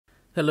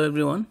Hello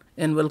everyone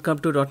and welcome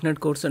to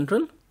 .NET Core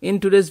Central. In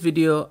today's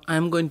video, I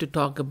am going to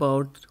talk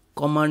about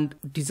command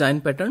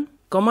design pattern.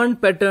 Command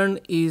pattern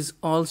is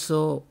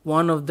also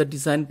one of the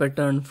design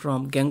pattern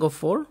from Django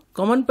 4.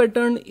 Command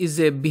pattern is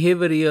a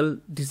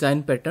behavioral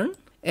design pattern,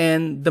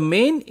 and the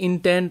main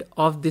intent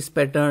of this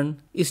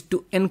pattern is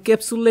to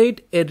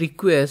encapsulate a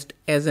request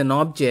as an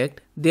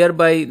object,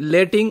 thereby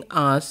letting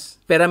us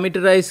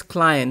parameterize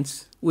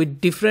clients with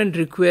different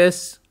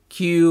requests,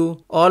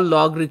 queue or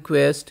log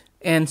request,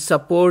 and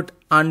support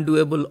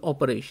undoable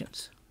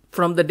operations.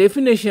 From the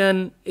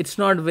definition, it's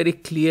not very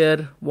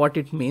clear what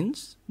it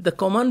means. The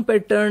command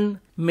pattern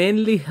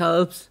mainly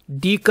helps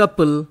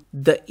decouple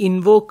the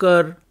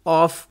invoker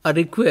of a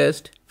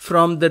request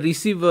from the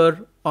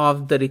receiver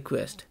of the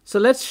request. So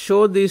let's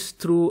show this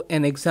through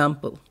an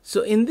example.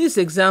 So in this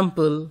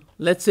example,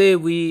 let's say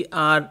we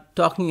are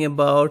talking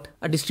about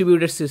a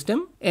distributed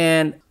system,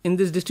 and in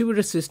this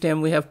distributed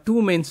system we have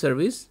two main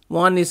services.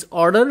 One is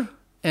order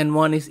and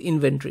one is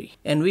inventory,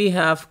 and we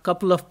have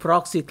couple of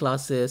proxy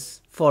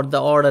classes for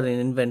the order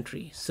and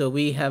inventory. So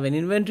we have an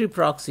inventory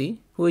proxy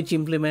which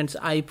implements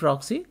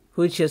iProxy,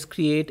 which has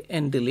create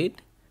and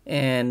delete,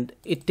 and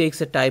it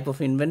takes a type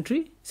of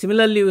inventory.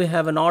 Similarly, we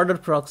have an order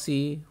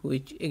proxy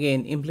which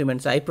again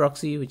implements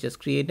iProxy, which has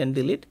create and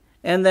delete,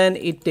 and then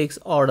it takes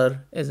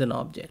order as an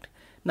object.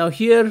 Now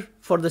here,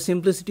 for the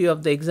simplicity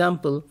of the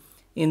example,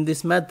 in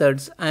these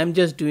methods I am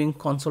just doing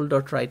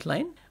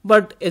console.writeLine.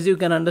 But as you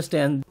can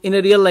understand, in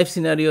a real life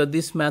scenario,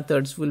 these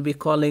methods will be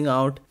calling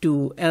out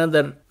to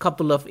another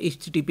couple of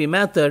HTTP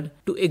method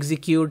to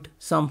execute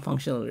some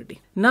functionality.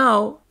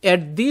 Now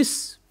at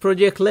this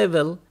project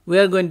level, we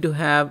are going to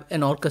have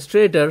an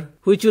orchestrator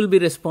which will be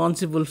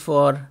responsible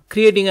for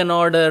creating an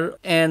order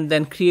and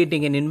then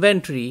creating an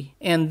inventory,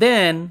 and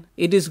then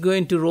it is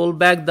going to roll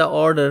back the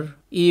order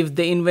if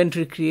the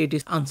inventory create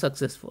is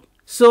unsuccessful.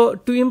 So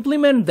to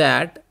implement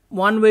that,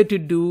 one way to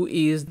do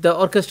is the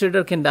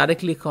orchestrator can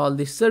directly call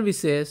these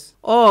services,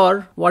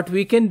 or what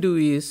we can do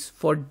is,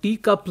 for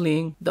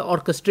decoupling the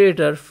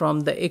orchestrator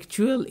from the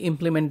actual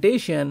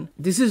implementation,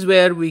 this is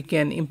where we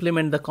can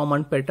implement the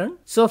command pattern.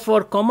 So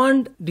for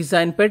command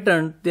design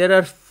pattern, there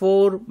are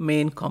four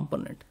main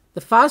components.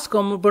 The first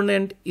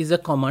component is a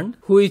command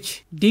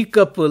which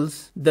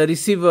decouples the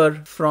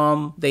receiver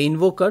from the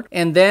invoker,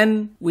 and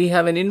then we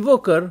have an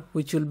invoker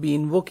which will be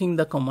invoking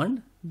the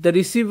command. The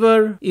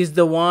receiver is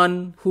the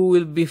one who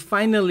will be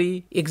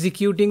finally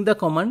executing the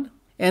command,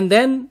 and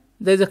then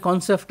there's a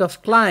concept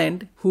of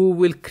client who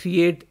will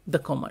create the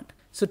command.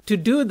 So to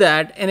do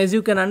that, and as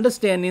you can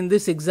understand in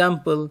this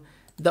example,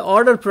 the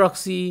order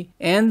proxy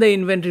and the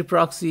inventory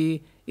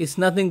proxy is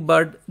nothing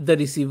but the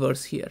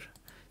receivers here.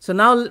 So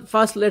now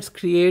first let's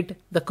create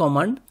the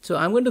command. So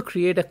I'm going to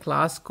create a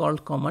class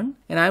called command,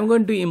 and I'm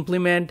going to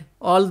implement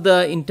all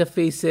the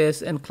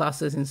interfaces and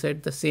classes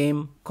inside the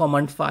same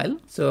command file.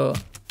 So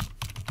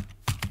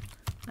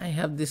I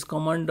have this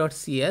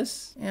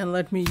command.cs, and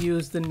let me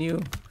use the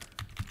new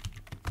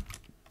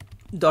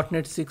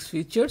 .NET 6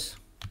 features.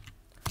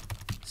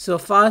 So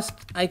first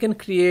I can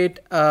create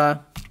a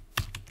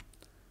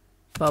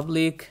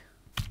public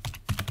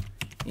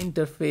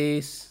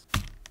interface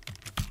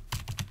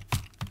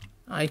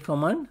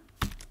iCommand,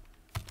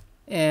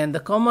 and the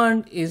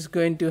command is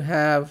going to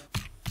have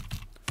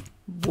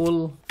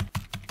bool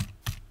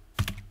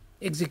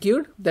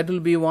execute. That will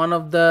be one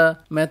of the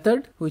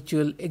method which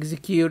will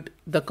execute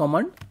the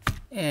command,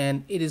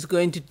 and it is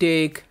going to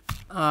take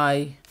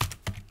I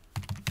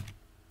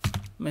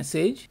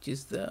message, which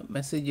is the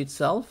message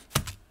itself,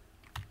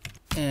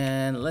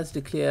 and let's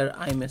declare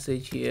I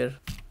message here.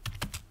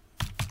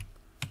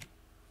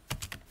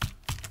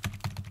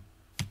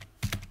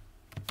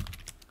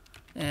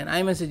 And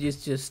iMessage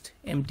is just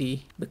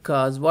empty,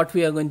 because what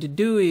we are going to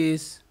do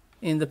is,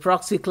 in the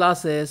proxy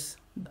classes,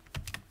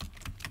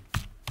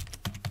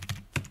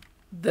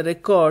 the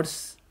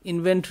records,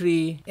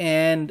 inventory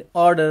and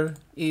order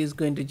is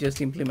going to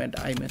just implement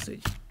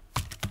iMessage.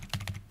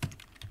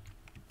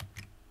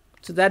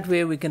 So that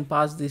way we can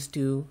pass these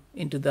two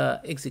into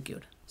the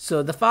execute.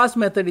 So the first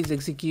method is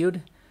execute.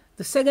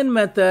 The second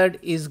method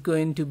is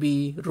going to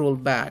be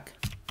rollback,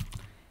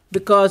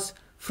 because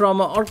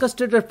from an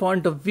orchestrator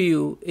point of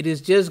view, it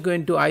is just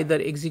going to either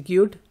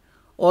execute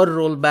or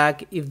roll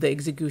back if the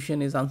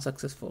execution is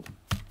unsuccessful.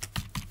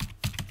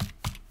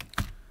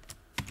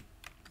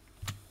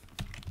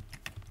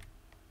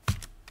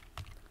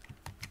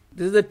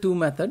 This is the two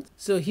methods.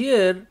 So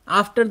here,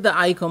 after the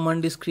I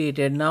command is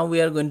created, now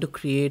we are going to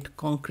create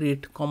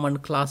concrete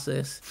command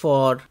classes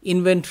for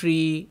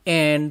inventory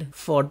and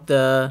for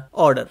the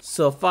order.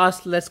 So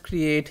first let's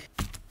create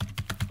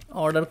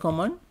order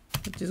command,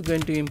 which is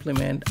going to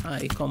implement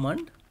I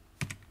command.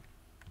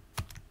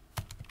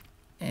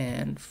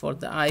 And for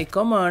the I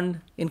command,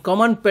 in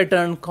command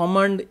pattern,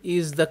 command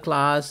is the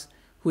class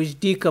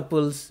which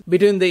decouples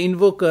between the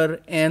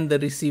invoker and the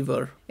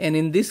receiver. And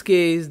in this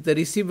case, the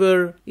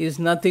receiver is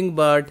nothing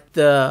but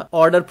the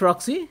order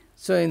proxy.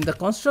 So in the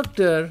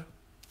constructor,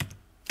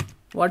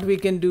 what we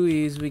can do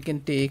is we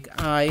can take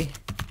I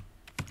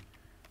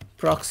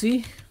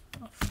proxy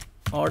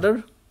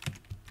order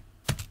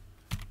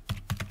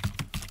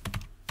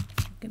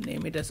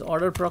name it as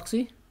order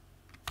proxy.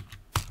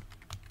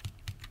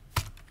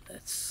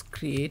 Let's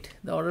create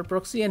the order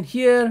proxy, and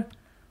here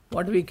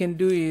what we can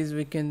do is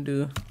we can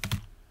do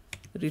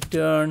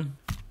return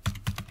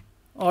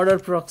order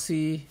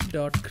proxy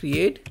dot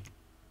create.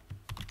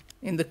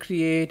 In the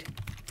create,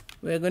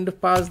 we're going to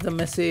pass the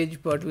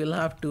message, but we'll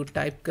have to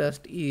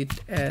typecast it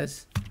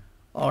as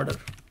order.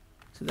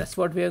 So that's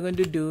what we are going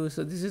to do.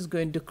 So this is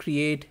going to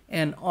create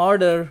an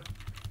order,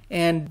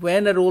 and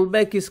when a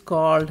rollback is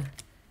called,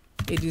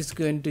 it is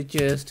going to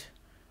just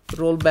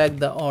roll back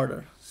the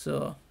order.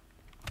 So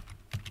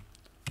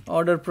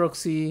order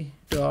proxy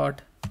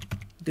dot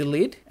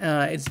delete.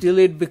 It's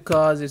delete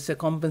because it's a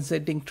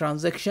compensating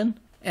transaction,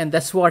 and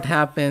that's what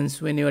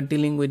happens when you are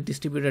dealing with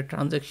distributed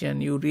transaction.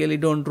 You really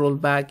don't roll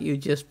back, you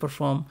just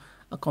perform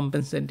a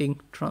compensating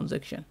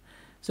transaction.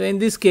 So in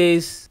this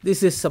case,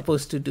 this is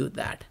supposed to do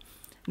that.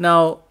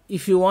 Now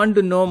if you want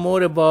to know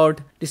more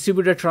about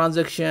distributed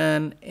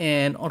transaction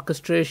and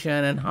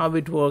orchestration and how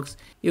it works,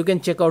 you can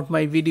check out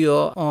my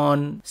video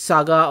on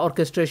Saga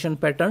orchestration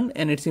pattern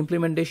and its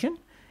implementation,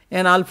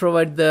 and I'll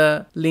provide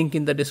the link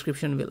in the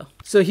description below.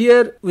 So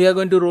here we are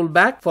going to roll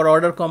back for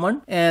order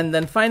command, and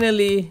then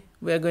finally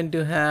we are going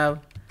to have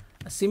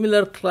a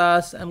similar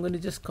class. I'm going to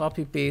just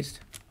copy paste,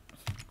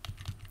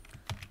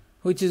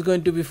 which is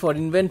going to be for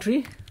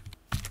inventory,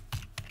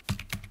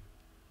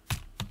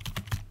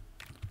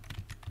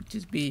 which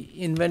is be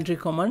inventory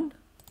command,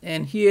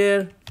 and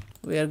here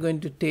we are going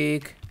to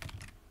take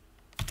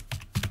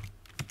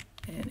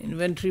an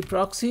inventory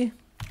proxy,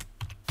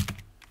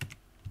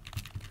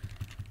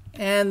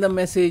 and the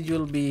message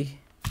will be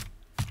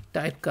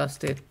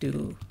typecasted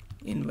to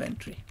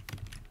inventory.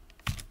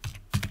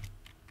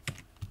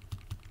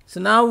 So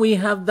now we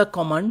have the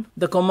command.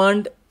 The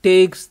command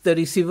takes the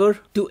receiver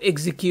to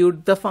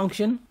execute the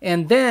function,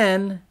 and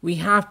then we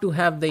have to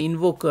have the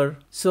invoker.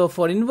 So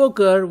for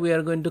invoker, we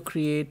are going to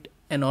create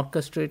an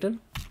orchestrator.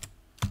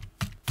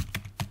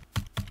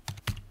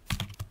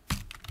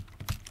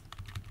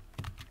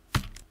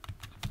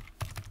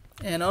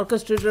 An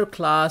orchestrator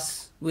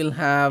class will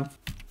have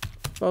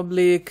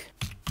public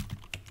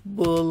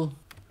bool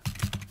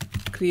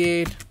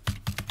create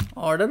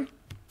order,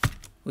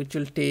 which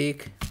will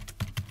take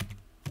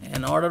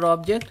an order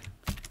object,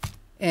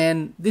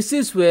 and this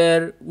is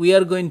where we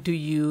are going to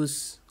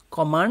use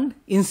command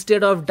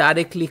instead of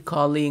directly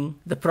calling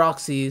the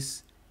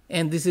proxies,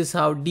 and this is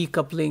how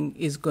decoupling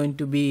is going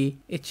to be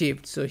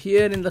achieved. So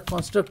here in the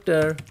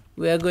constructor,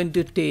 we are going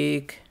to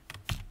take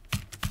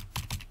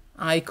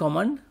I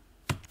command,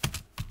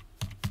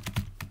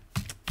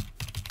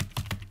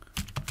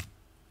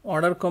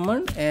 order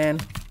command,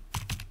 and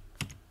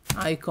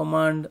I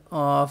command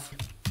of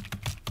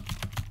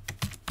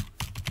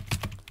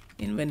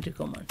inventory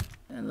command,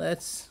 and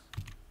let's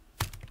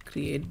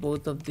create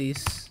both of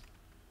these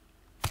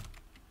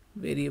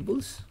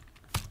variables.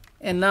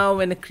 And now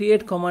when a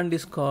create command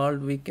is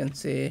called, we can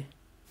say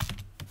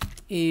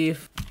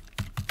if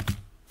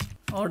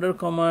order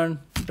command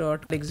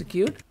dot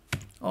execute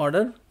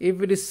order.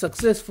 If it is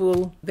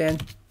successful, then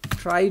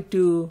try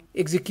to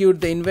execute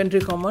the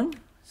inventory command.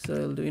 So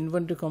I'll do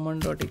inventory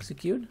command dot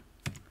execute,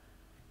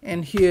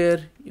 and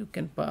here you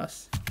can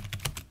pass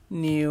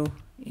new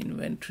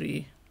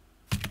inventory,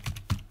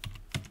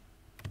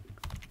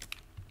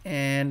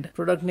 and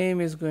product name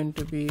is going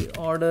to be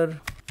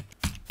order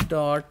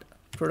dot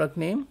product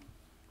name,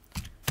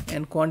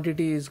 and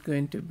quantity is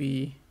going to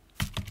be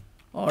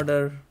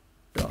order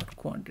dot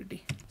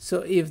quantity.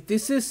 So if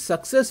this is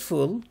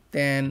successful,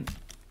 then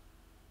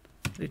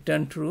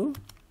return true,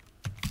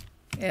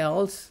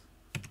 else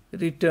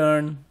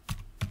return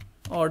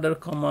order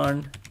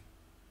command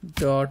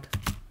dot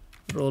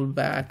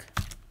rollback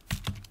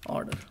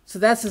order. So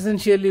that's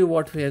essentially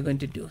what we are going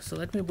to do. So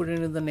let me put it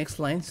in the next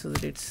line so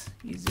that it's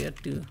easier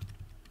to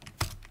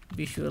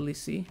visually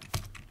see.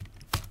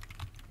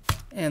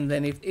 And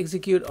then if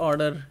execute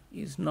order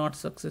is not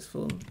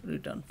successful,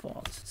 return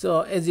false.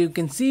 So as you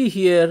can see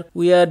here,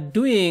 we are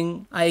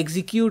doing I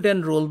execute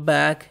and roll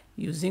back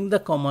using the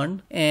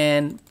command,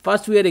 and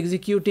first we are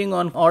executing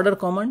on order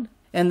command,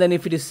 and then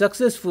if it is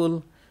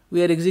successful,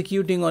 we are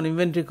executing on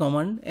inventory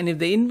command, and if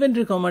the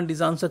inventory command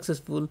is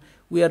unsuccessful,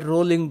 we are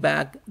rolling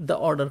back the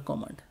order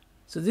command.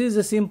 So this is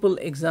a simple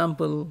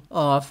example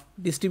of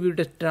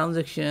distributed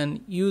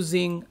transaction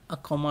using a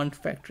command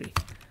factory.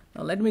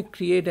 Now let me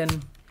create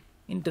an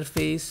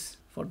interface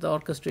for the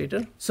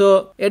orchestrator.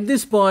 So at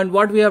this point,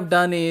 what we have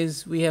done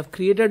is we have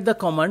created the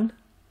command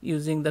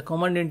using the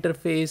command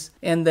interface,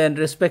 and then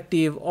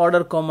respective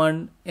order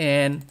command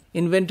and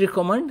inventory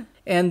command,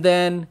 and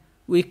then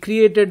we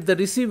created the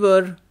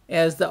receiver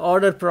as the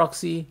order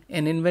proxy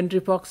and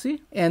inventory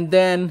proxy, and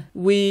then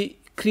we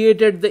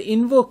created the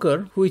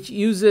invoker which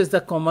uses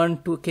the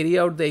command to carry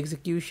out the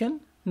execution.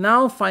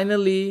 Now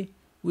finally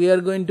we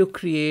are going to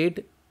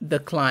create the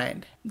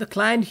client. The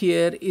client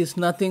here is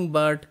nothing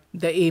but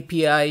the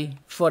API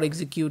for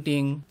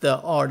executing the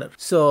order.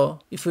 So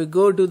if we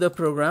go to the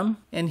program,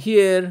 and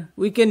here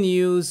we can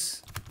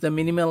use the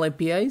minimal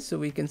API, so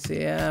we can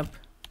say app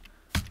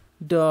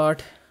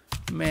dot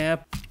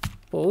map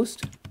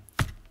post,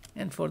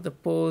 and for the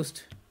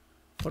post,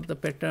 for the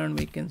pattern,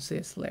 we can say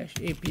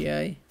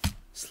 /API/order,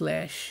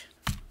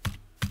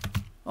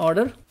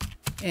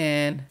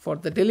 and for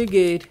the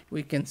delegate,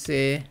 we can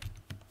say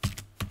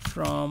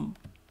from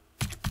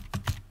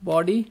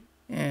body,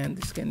 and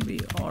this can be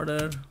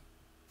order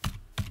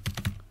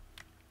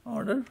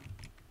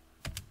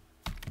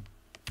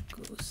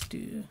goes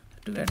to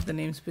add the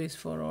namespace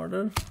for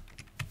order,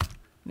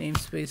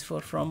 namespace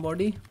for from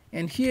body,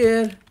 and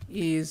here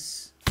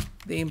is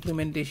the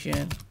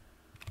implementation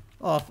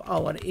of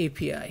our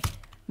API.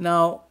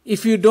 Now,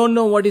 if you don't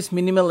know what is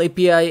minimal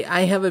API,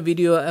 I have a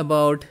video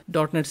about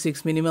 .NET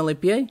 6 minimal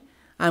API.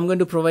 I'm going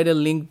to provide a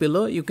link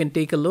below. You can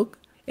take a look.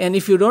 And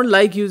if you don't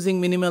like using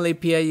minimal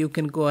API, you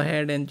can go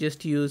ahead and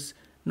just use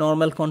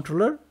normal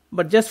controller.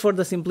 But just for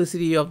the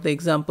simplicity of the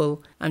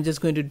example, I'm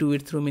just going to do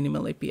it through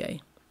minimal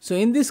API. So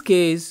in this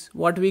case,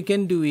 what we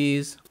can do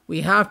is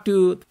we have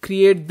to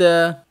create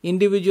the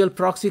individual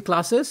proxy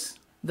classes,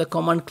 the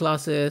command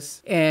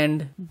classes,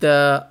 and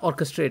the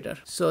orchestrator.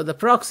 So the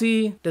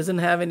proxy doesn't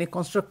have any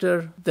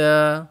constructor,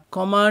 the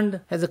command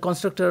has a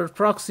constructor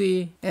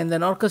proxy, and then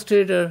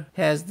orchestrator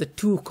has the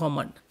to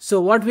command. So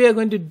what we are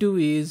going to do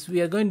is we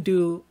are going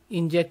to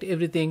inject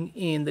everything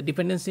in the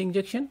dependency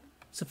injection.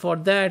 So for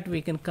that,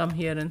 we can come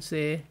here and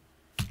say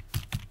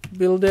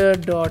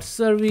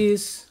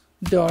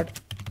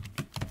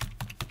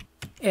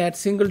builder.service.add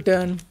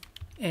singleton,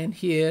 and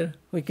here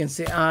we can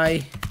say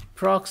I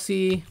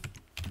proxy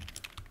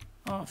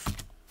of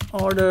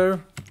order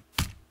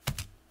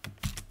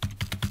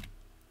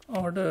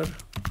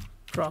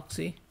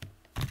proxy.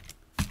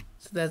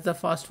 So that's the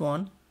first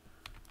one.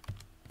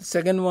 The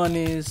second one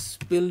is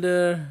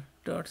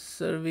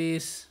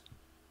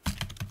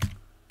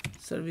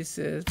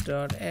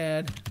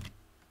builder.services.add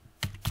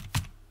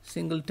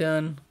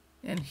singleton,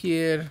 and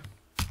here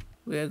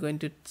we are going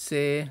to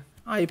say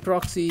I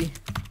proxy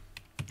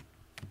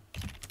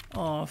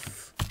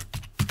of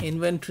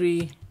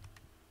inventory,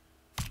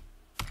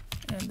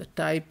 and the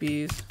type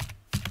is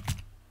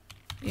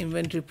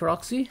inventory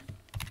proxy.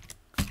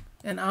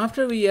 And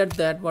after we add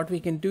that, what we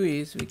can do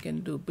is we can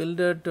do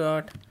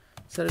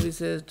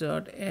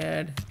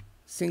builder.services.add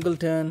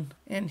singleton,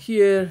 and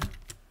here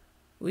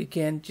we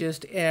can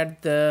just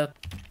add the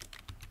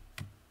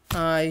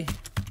I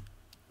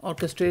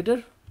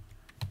orchestrator,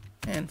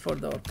 and for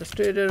the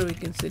orchestrator we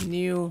can say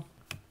new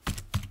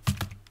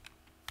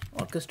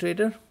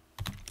orchestrator,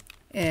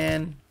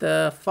 and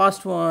the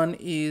first one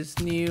is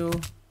new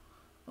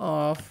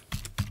of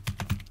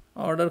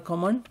order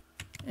command,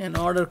 and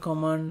order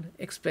command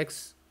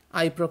expects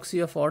I proxy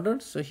of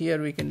order. So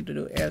here we can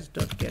do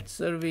as.get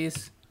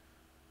service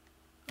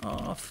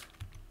of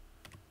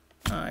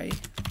I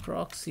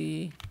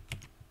proxy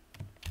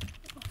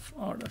of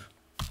order.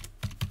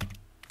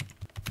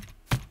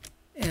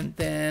 And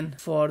then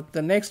for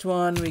the next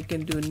one, we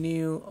can do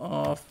new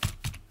of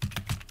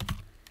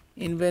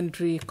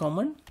inventory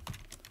command,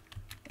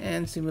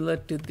 and similar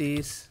to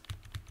this,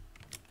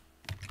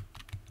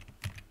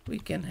 we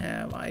can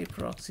have I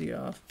proxy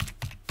of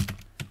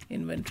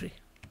inventory.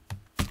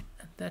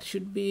 That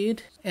should be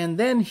it. And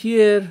then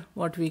here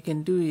what we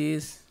can do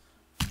is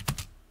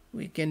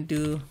we can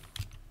do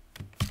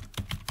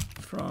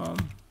from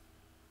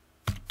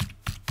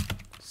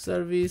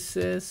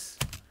services,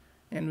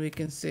 and we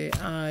can say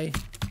I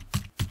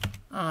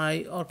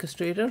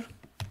orchestrator,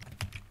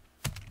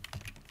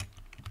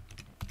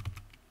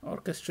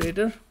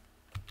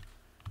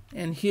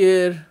 and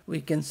here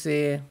we can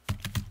say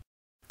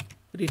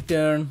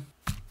return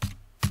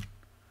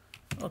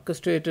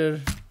orchestrator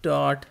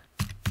dot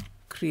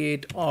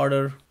create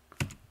order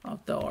of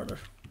the order.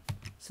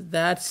 So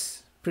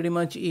that's pretty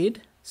much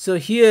it. So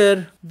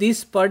here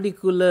this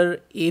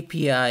particular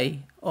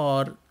API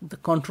or the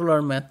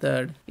controller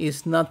method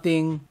is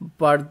nothing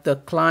but the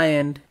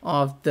client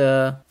of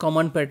the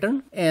command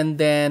pattern, and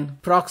then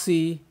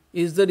proxy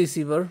is the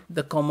receiver,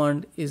 the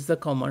command is the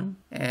command,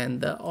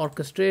 and the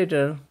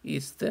orchestrator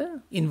is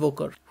the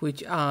invoker,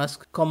 which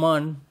asks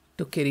command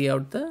to carry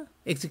out the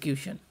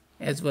execution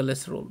as well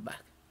as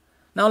rollback.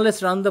 Now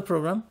let's run the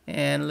program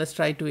and let's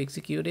try to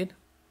execute it.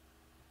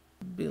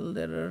 Build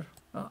error.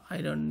 Oh,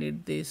 I don't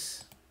need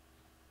this.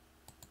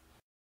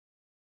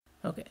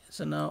 Okay,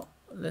 so now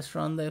let's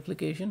run the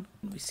application.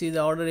 We see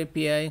the order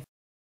API.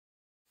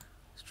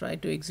 Let's try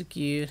to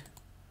execute,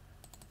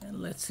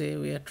 and let's say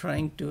we are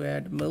trying to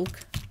add milk.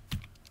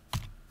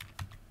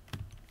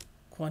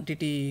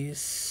 Quantity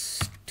is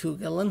 2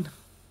 gallon.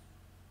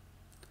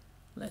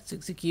 Let's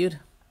execute.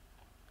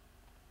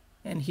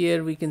 And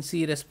here we can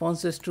see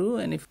response is true,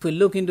 and if we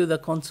look into the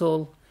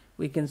console,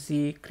 we can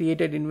see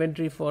created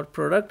inventory for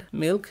product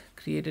milk,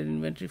 created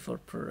inventory for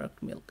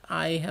product milk.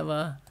 I have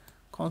a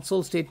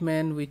console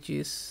statement which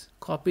is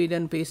copied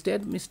and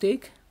pasted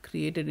mistake.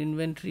 Created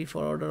inventory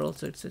for order,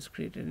 also it says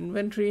created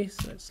inventory,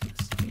 so let's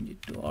change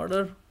it to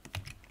order.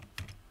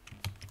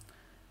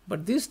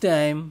 But this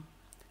time,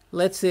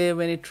 let's say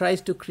when it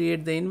tries to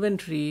create the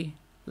inventory,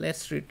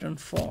 let's return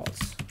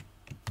false,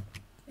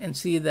 and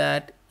see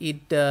that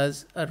it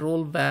does a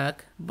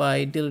rollback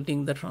by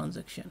deleting the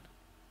transaction.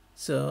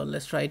 So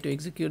let's try to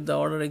execute the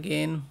order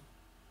again.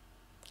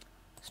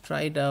 Let's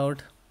try it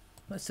out.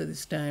 Let's say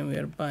this time we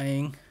are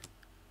buying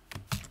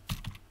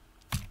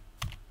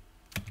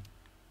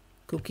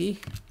cookie.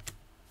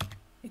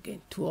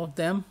 Again, 2 of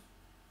them.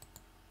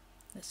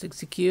 Let's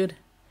execute.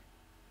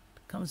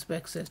 It comes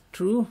back says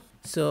true.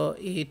 So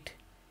it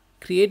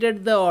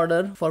created the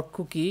order for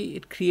cookie.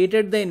 It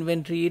created the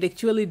inventory. It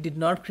actually did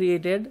not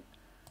create it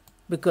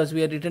because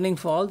we are returning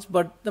false,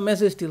 but the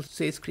message still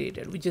says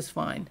created, which is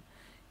fine.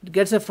 It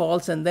gets a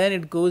false and then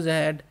it goes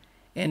ahead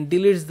and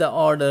deletes the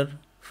order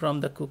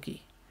from the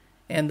cookie,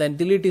 and then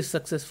delete is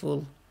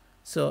successful,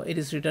 so it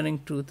is returning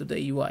true to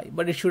the UI,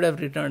 but it should have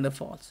returned a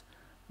false.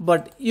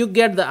 But you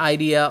get the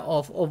idea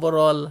of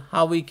overall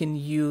how we can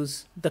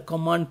use the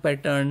command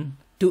pattern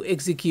to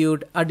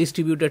execute a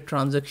distributed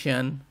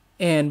transaction,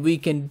 and we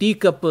can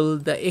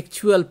decouple the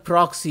actual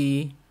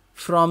proxy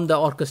from the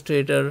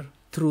orchestrator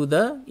through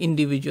the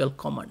individual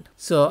command.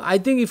 So I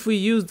think if we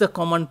use the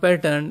command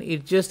pattern,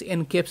 it just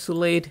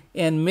encapsulates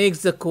and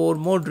makes the code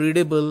more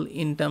readable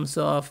in terms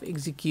of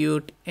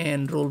execute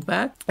and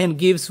rollback, and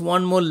gives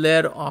one more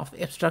layer of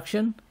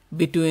abstraction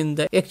between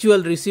the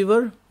actual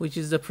receiver, which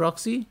is the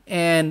proxy,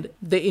 and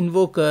the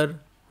invoker,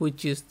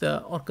 which is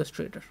the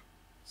orchestrator.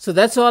 So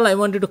that's all I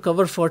wanted to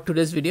cover for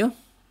today's video.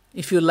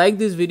 If you like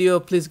this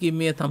video, please give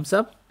me a thumbs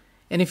up.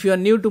 And if you are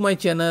new to my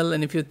channel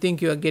and if you think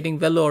you are getting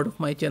value out of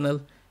my channel,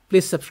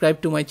 please subscribe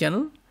to my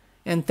channel.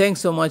 And thanks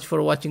so much for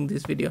watching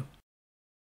this video.